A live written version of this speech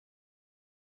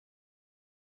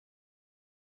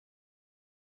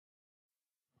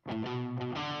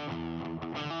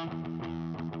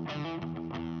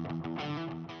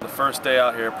The first day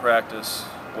out here at practice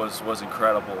was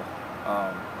incredible.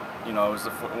 You know, it was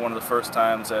one of the first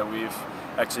times that we've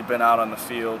actually been out on the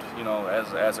field, you know,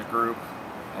 as a group,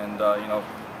 and you know,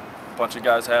 a bunch of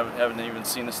guys haven't even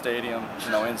seen the stadium,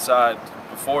 you know, inside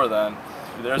before then.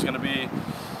 There's going to be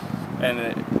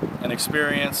an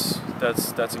experience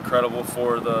that's incredible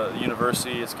for the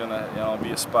university. It's going to, you know,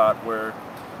 be a spot where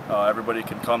everybody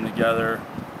can come together,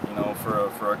 you know,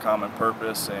 for a common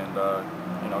purpose and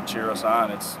you know, cheer us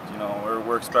on. It's, you know,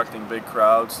 we're expecting big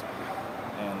crowds,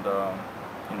 and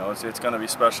you know, it's going to be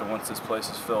special once this place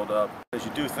is filled up. As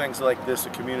you do things like this, the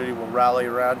community will rally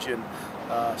around you,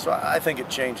 and so I think it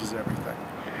changes everything.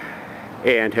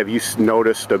 And have you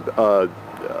noticed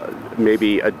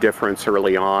maybe a difference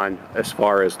early on as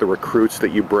far as the recruits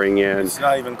that you bring in? It's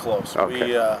not even close. Okay.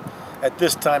 We, at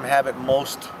this time, have at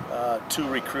most 2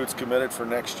 recruits committed for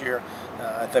next year.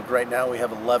 I think right now we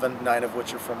have 11, 9 of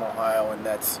which are from Ohio, and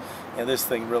this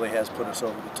thing really has put us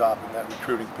over the top in that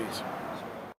recruiting piece.